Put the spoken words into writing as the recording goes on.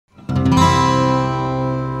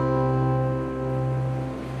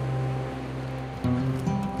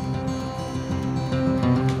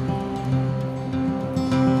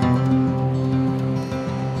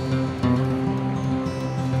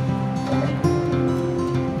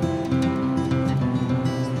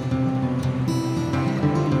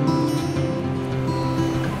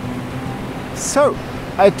So,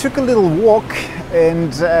 I took a little walk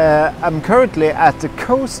and I'm currently at the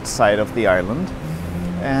coast side of the island,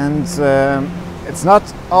 and it's not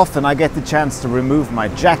often I get the chance to remove my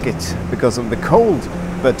jacket because of the cold,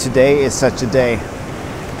 but today is such a day.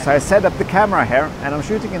 So I set up the camera here and I'm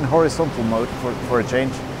shooting in horizontal mode for a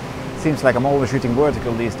change. Seems like I'm always shooting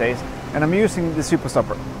vertical these days, and I'm using the super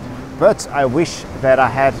stopper. But I wish that I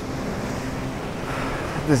had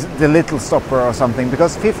the little stopper or something,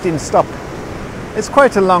 because 15 stop is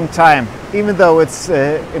quite a long time, even though it's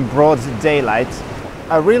in broad daylight.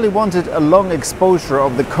 I really wanted a long exposure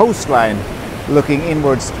of the coastline looking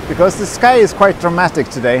inwards, because the sky is quite dramatic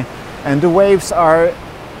today and the waves are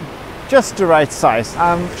just the right size.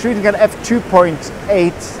 I'm shooting at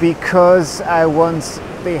f2.8 because I want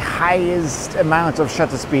the highest amount of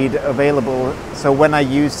shutter speed available, so when I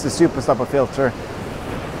use the super stopper filter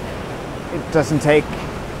it doesn't take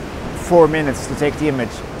 4 minutes to take the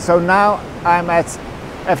image. So now I'm at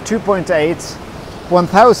f2.8,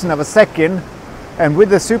 1,000 of a second, and with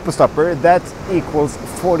the super stopper that equals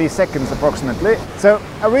 40 seconds approximately. So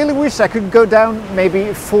I really wish I could go down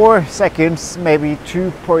maybe 4 seconds, maybe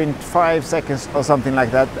 2.5 seconds or something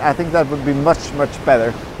like that. I think that would be much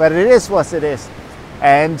better, but it is what it is,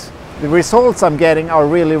 and the results I'm getting are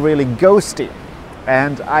really ghosty,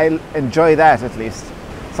 and I enjoy that at least.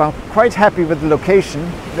 So I'm quite happy with the location.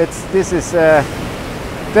 This is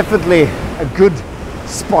definitely a good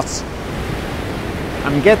spot.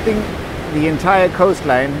 I'm getting the entire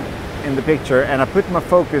coastline in the picture, and I put my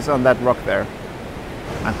focus on that rock there.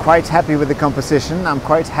 I'm quite happy with the composition. I'm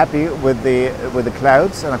quite happy with the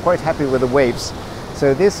clouds, and I'm quite happy with the waves.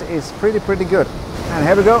 So this is pretty good. And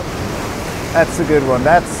here we go. That's a good one.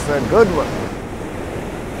 That's a good one.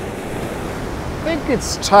 I think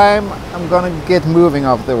it's time I'm gonna get moving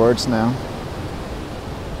afterwards now.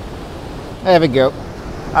 There we go.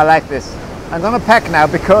 I like this. I'm gonna pack now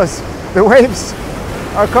because the waves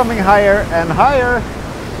are coming higher and higher,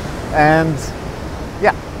 and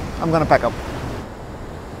yeah, I'm gonna pack up.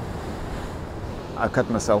 I cut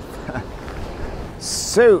myself.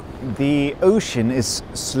 So the ocean is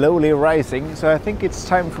slowly rising, so I think it's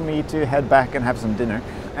time for me to head back and have some dinner.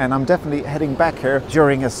 And I'm definitely heading back here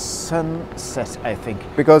during a sunset, I think,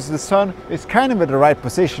 because the sun is kind of at the right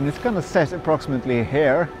position. It's gonna set approximately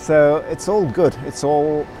here, so it's all good. It's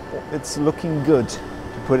looking good, to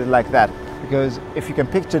put it like that. Because if you can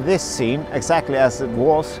picture this scene exactly as it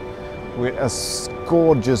was, with a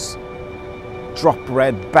gorgeous drop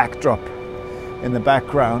red backdrop in the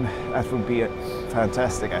background, that would be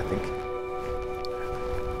fantastic, I think.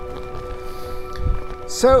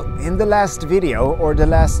 So in the last video, or the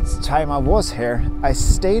last time I was here, I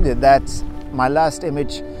stated that my last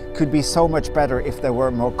image could be so much better if there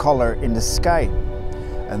were more color in the sky.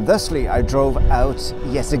 And thusly I drove out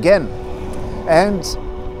yet again. And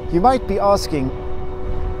you might be asking,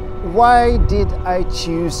 why did I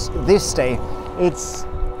choose this day? It's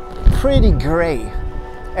pretty grey.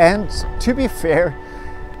 And to be fair,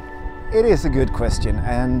 it is a good question,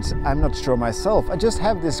 and I'm not sure myself. I just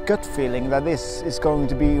have this gut feeling that this is going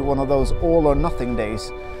to be one of those all or nothing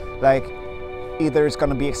days. Like, either it's going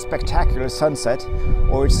to be a spectacular sunset,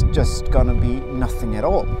 or it's just going to be nothing at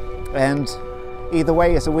all. And either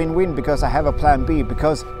way is a win-win, because I have a plan B.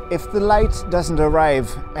 Because if the light doesn't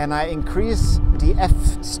arrive and I increase the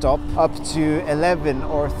f-stop up to 11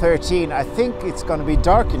 or 13, I think it's going to be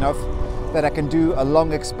dark enough that I can do a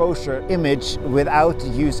long exposure image without the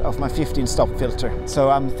use of my 15 stop filter. So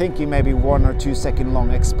I'm thinking maybe 1 or 2 second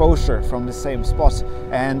long exposure from the same spot,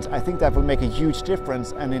 and I think that will make a huge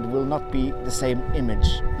difference, and it will not be the same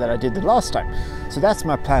image that I did the last time. So that's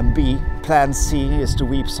my plan B. Plan C is to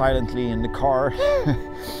weep silently in the car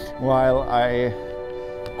while I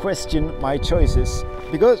question my choices,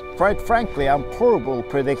 because quite frankly I'm horrible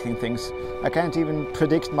predicting things. I can't even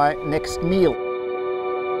predict my next meal.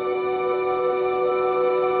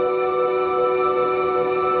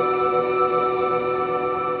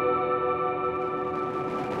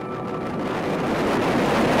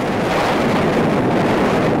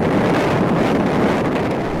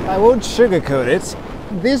 I won't sugarcoat it.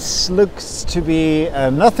 This looks to be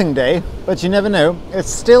a nothing day, but you never know.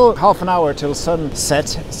 It's still half an hour till sunset,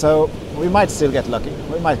 so we might still get lucky.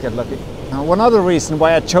 We might get lucky. Now, one other reason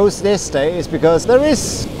why I chose this day is because there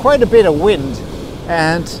is quite a bit of wind,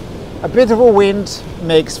 and a bit of a wind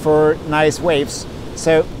makes for nice waves.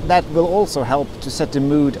 So that will also help to set the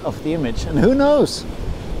mood of the image. And who knows?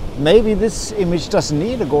 Maybe this image doesn't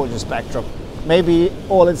need a gorgeous backdrop. Maybe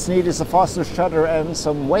all it's needs is a faster shutter and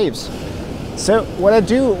some waves. So what I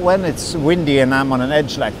do when it's windy and I'm on an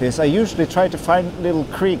edge like this, I usually try to find little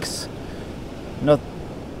creeks. Not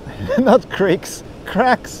not creaks,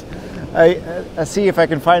 cracks. I see if I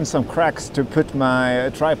can find some cracks to put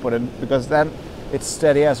my tripod in, because then it's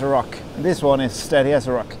steady as a rock. This one is steady as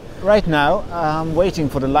a rock. Right now I'm waiting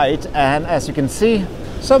for the light, and as you can see,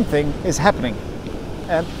 something is happening.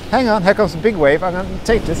 And hang on, here comes a big wave. I'm going to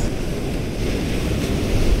take this.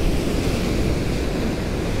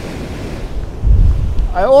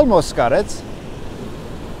 I almost got it.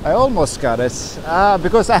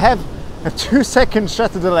 Because I have a 2-second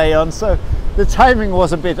shutter delay on, so the timing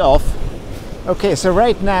was a bit off. Okay, so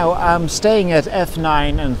right now I'm staying at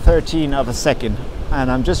f9 and 13 of a second,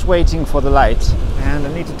 and I'm just waiting for the light. And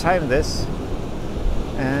I need to time this.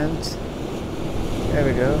 And there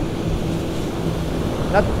we go.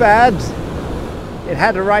 Not bad. It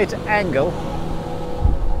had the right angle.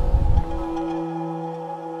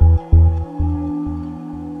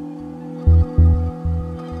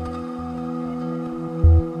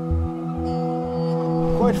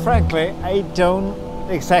 Quite frankly, I don't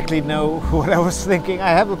exactly know what I was thinking. I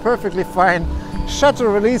have a perfectly fine shutter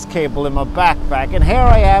release cable in my backpack, and here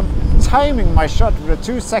I am timing my shot with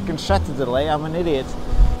a 2-second shutter delay. I'm an idiot.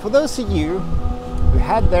 For those of you who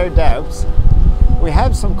had their doubts, we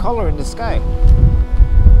have some color in the sky.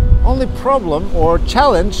 Only problem or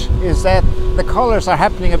challenge is that the colors are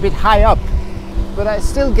happening a bit high up, but I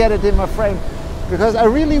still get it in my frame because I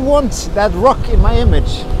really want that rock in my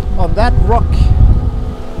image. On that rock,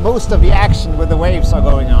 most of the action with the waves are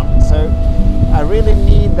going on, so I really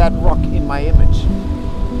need that rock in my image.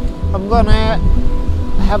 I'm gonna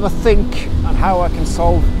have a think on how I can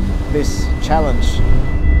solve this challenge.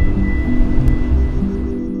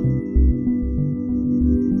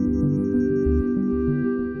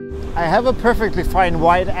 I have a perfectly fine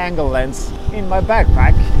wide angle lens in my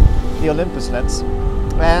backpack, the Olympus lens,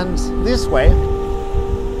 and this way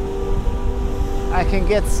I can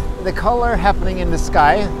get the color happening in the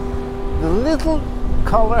sky, the little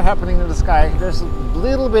color happening in the sky. There's a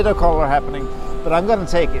little bit of color happening, but I'm gonna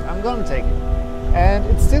take it. And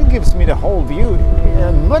it still gives me the whole view,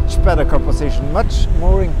 a much better composition, much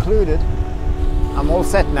more included. I'm all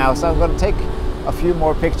set now, so I'm gonna take a few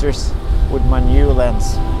more pictures with my new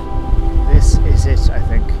lens. This is it, I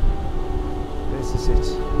think. This is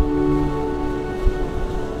it.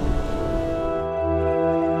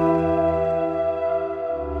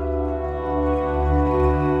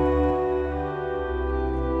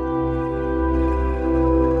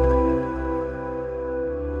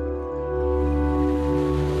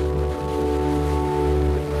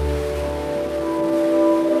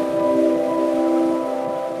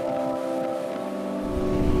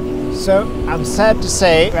 So I'm sad to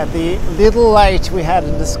say that the little light we had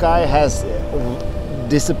in the sky has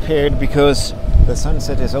disappeared because the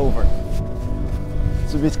sunset is over.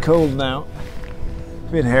 It's a bit cold now.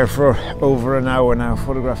 Been here for over an hour now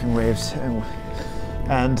photographing waves,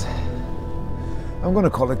 and I'm gonna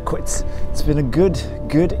call it quits. It's been a good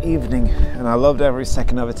evening, and I loved every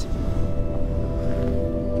second of it.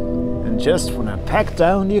 And just when I packed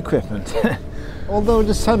down the equipment, although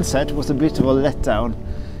the sunset was a bit of a letdown,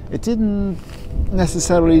 it didn't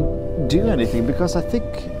necessarily do anything, because I think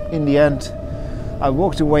in the end I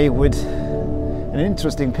walked away with an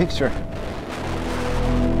interesting picture.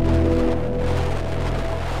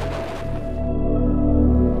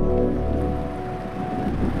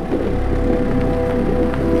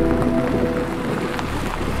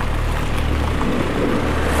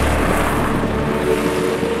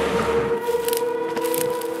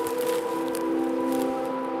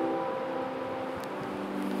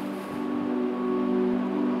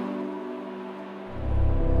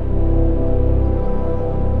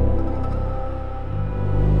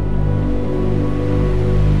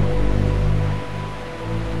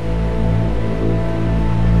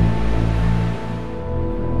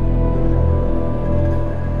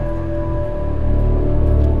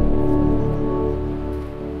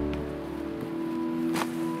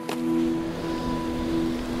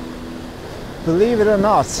 Believe it or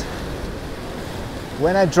not,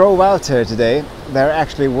 when I drove out here today, there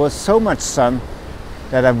actually was so much sun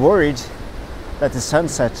that I worried that the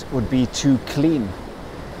sunset would be too clean.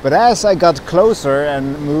 But as I got closer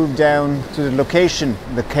and moved down to the location,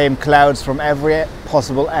 there came clouds from every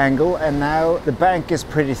possible angle, and now the bank is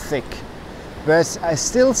pretty thick. But I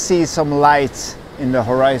still see some light in the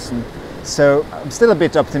horizon, so I'm still a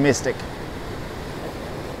bit optimistic.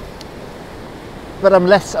 But I'm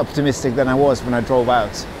less optimistic than I was when I drove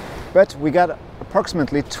out. But we got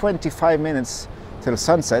approximately 25 minutes till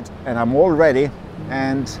sunset, and I'm all ready,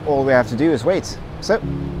 and all we have to do is wait. So,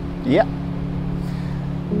 yeah.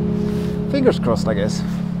 Fingers crossed, I guess.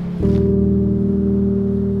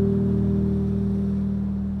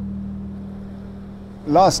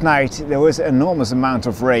 Last night there was an enormous amount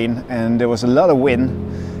of rain and there was a lot of wind,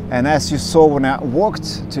 and as you saw when I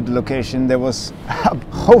walked to the location, there was a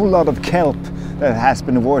whole lot of kelp that has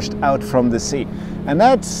been washed out from the sea. And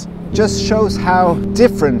that just shows how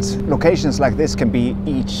different locations like this can be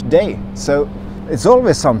each day. So it's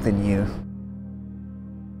always something new.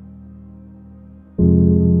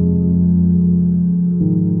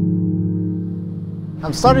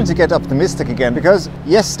 I'm starting to get optimistic again because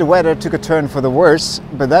yes, the weather took a turn for the worse,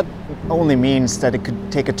 but that only means that it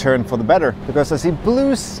could take a turn for the better, because I see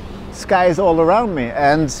blue skies all around me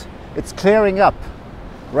and it's clearing up.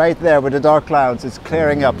 Right there with the dark clouds, it's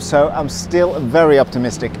clearing up. So I'm still very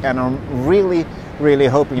optimistic, and I'm really, really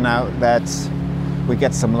hoping now that we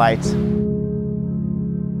get some light.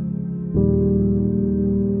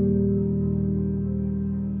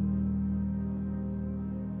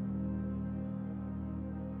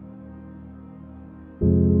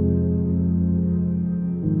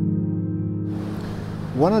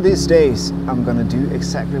 One of these days I'm gonna do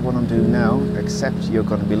exactly what I'm doing now, except you're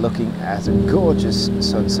gonna be looking at a gorgeous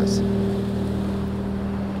sunset.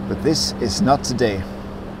 But this is not today.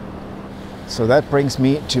 So that brings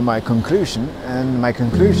me to my conclusion, and my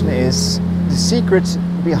conclusion is the secret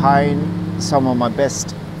behind some of my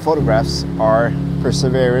best photographs are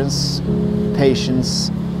perseverance,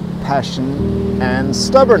 patience, passion and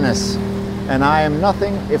stubbornness. And I am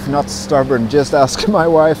nothing if not stubborn, just ask my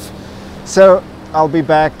wife. So I'll be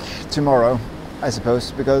back tomorrow, I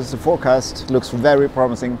suppose, because the forecast looks very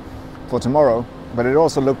promising for tomorrow, but it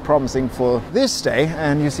also looked promising for this day,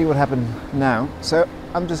 and you see what happened now. So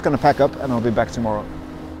I'm just gonna pack up and I'll be back tomorrow.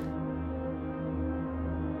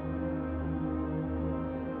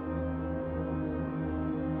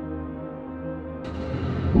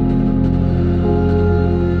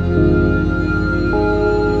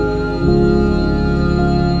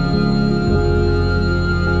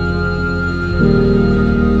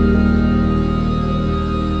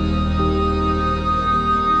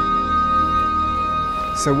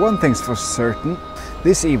 So one thing's for certain,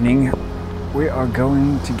 this evening we are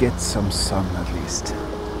going to get some sun at least.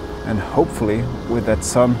 And hopefully with that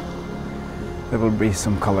sun there will be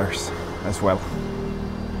some colors as well.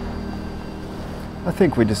 I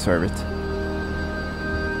think we deserve it.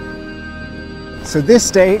 So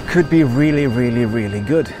this day could be really, really, really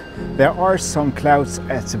good. There are some clouds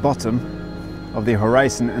at the bottom of the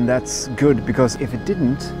horizon, and that's good, because if it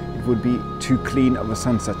didn't, it would be too clean of a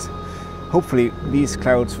sunset. Hopefully these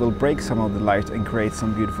clouds will break some of the light and create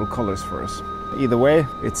some beautiful colors for us. Either way,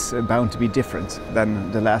 it's bound to be different than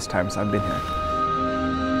the last times I've been here.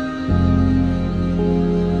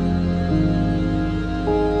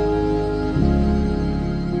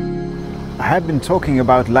 I have been talking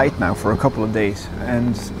about light now for a couple of days,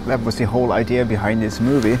 and that was the whole idea behind this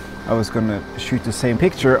movie. I was gonna shoot the same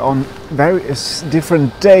picture on various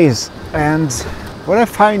different days, and what I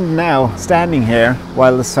find now, standing here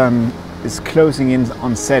while the sun is closing in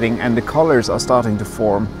on setting and the colors are starting to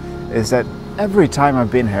form, is that every time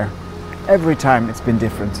I've been here, every time it's been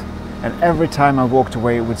different, and every time I walked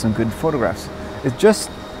away with some good photographs. It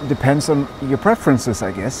just depends on your preferences,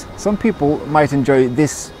 I guess. Some people might enjoy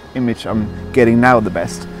this image I'm getting now the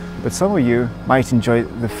best, but some of you might enjoy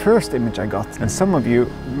the first image I got, and some of you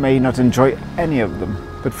may not enjoy any of them.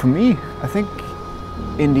 But for me, I think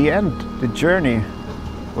in the end the journey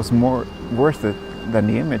was more worth it than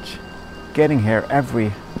the image. Getting here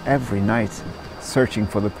every night, searching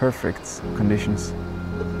for the perfect conditions.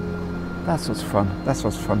 That's what's fun. That's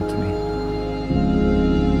what's fun to me.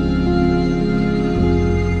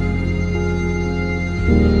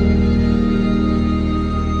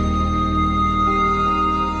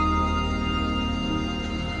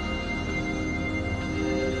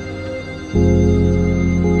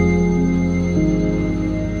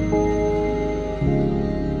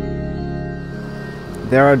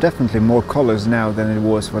 There are definitely more colors now than it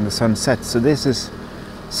was when the sun set, so this is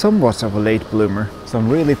somewhat of a late bloomer. So I'm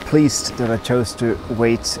really pleased that I chose to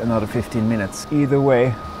wait another 15 minutes. Either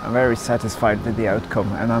way, I'm very satisfied with the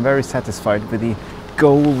outcome, and I'm very satisfied with the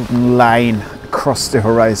golden line across the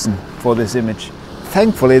horizon for this image.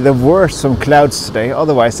 Thankfully there were some clouds today,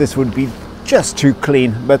 otherwise this would be just too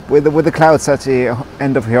clean, but with the clouds at the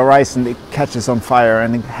end of the horizon, it catches on fire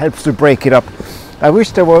and it helps to break it up. I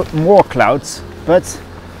wish there were more clouds, but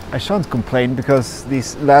I shan't complain, because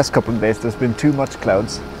these last couple of days there's been too much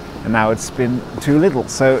clouds and now it's been too little,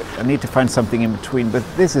 so I need to find something in between. But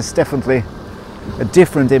this is definitely a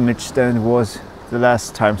different image than it was the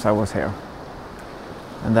last times I was here,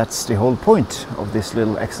 and that's the whole point of this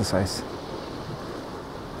little exercise.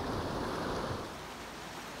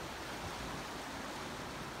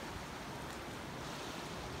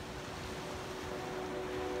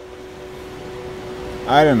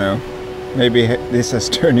 I don't know. Maybe this has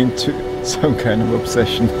turned into some kind of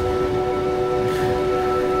obsession.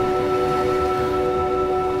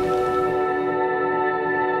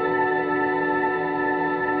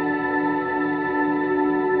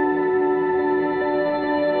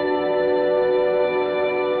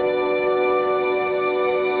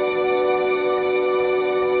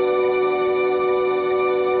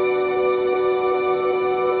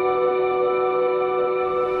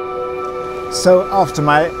 So after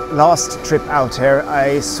my last trip out here,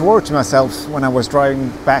 I swore to myself when I was driving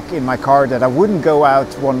back in my car that I wouldn't go out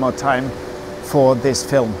one more time for this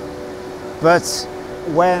film. But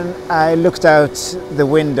when I looked out the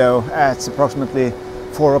window at approximately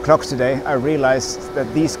 4 o'clock today, I realized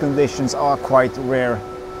that these conditions are quite rare.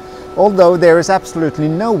 Although there is absolutely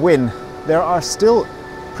no wind, there are still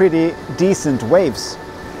pretty decent waves.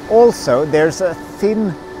 Also, there's a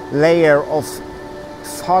thin layer of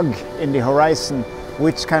fog in the horizon,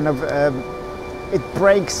 which kind of it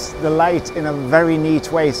breaks the light in a very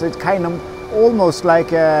neat way. So it kind of almost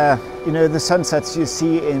like you know, the sunsets you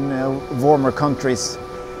see in warmer countries.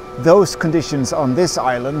 Those conditions on this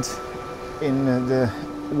island in the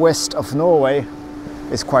west of Norway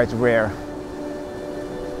is quite rare.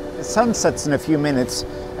 The sun sets in a few minutes,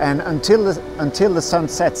 and until the sun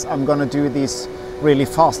sets, I'm gonna do these really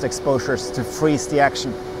fast exposures to freeze the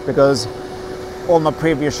action, because all my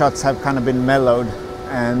previous shots have kind of been mellowed,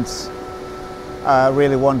 and I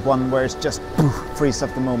really want one where it's just poof, freeze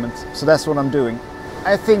of the moment. So that's what I'm doing.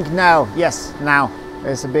 I think now, yes, now,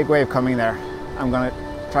 there's a big wave coming there. I'm gonna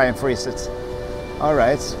try and freeze it. All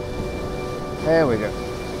right, there we go.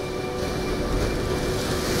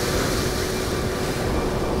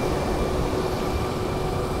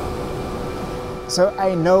 So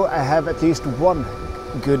I know I have at least one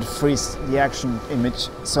good freeze the action image,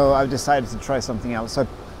 so I've decided to try something else. So I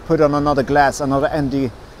put on another glass, another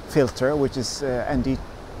ND filter, which is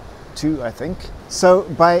ND2, I think. So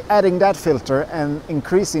by adding that filter and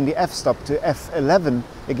increasing the f-stop to f11,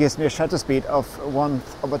 it gives me a shutter speed of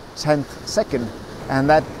 1/10 second, and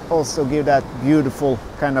that also gives that beautiful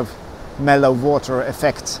kind of mellow water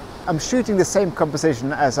effect. I'm shooting the same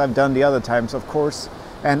composition as I've done the other times, of course,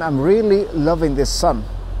 and I'm really loving this sun.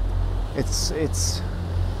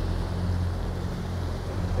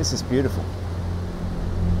 This is beautiful.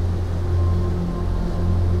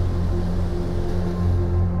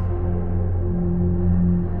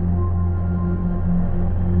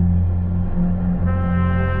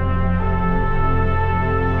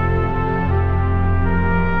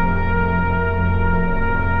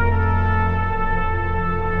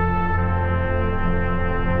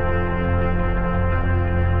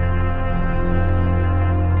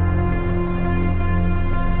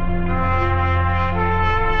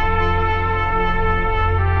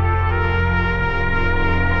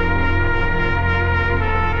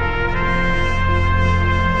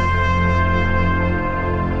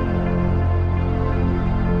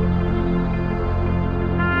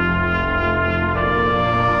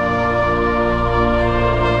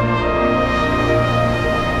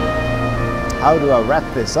 How do I wrap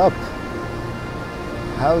this up?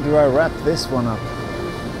 How do I wrap this one up?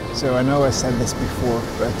 So I know I said this before,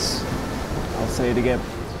 but I'll say it again.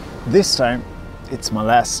 This time, it's my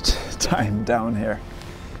last time down here.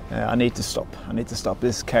 I need to stop. I need to stop.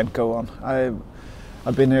 This can't go on.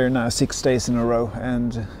 I've been here now 6 days in a row,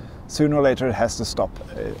 and sooner or later it has to stop.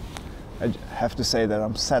 I have to say that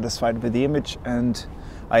I'm satisfied with the image, and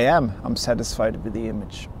I'm satisfied with the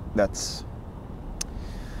image. That's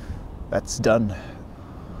done.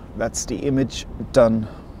 That's the image done.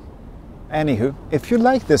 Anywho, if you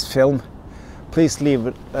like this film, please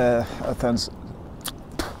leave a thumbs.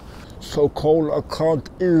 So cold I can't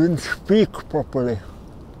even speak properly.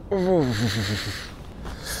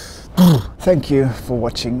 Thank you for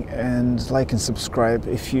watching, and like and subscribe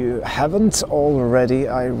if you haven't already.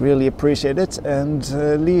 I really appreciate it, and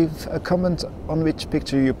leave a comment on which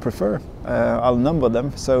picture you prefer. I'll number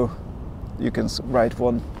them, so you can write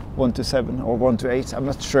 1 to 7 or 1 to 8. I'm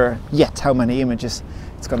not sure yet how many images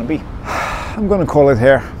it's gonna be. I'm gonna call it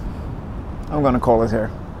here.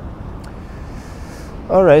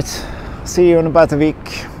 All right, see you in about a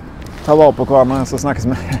week. Ta vare på hverandre, så snakkes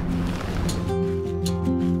vi.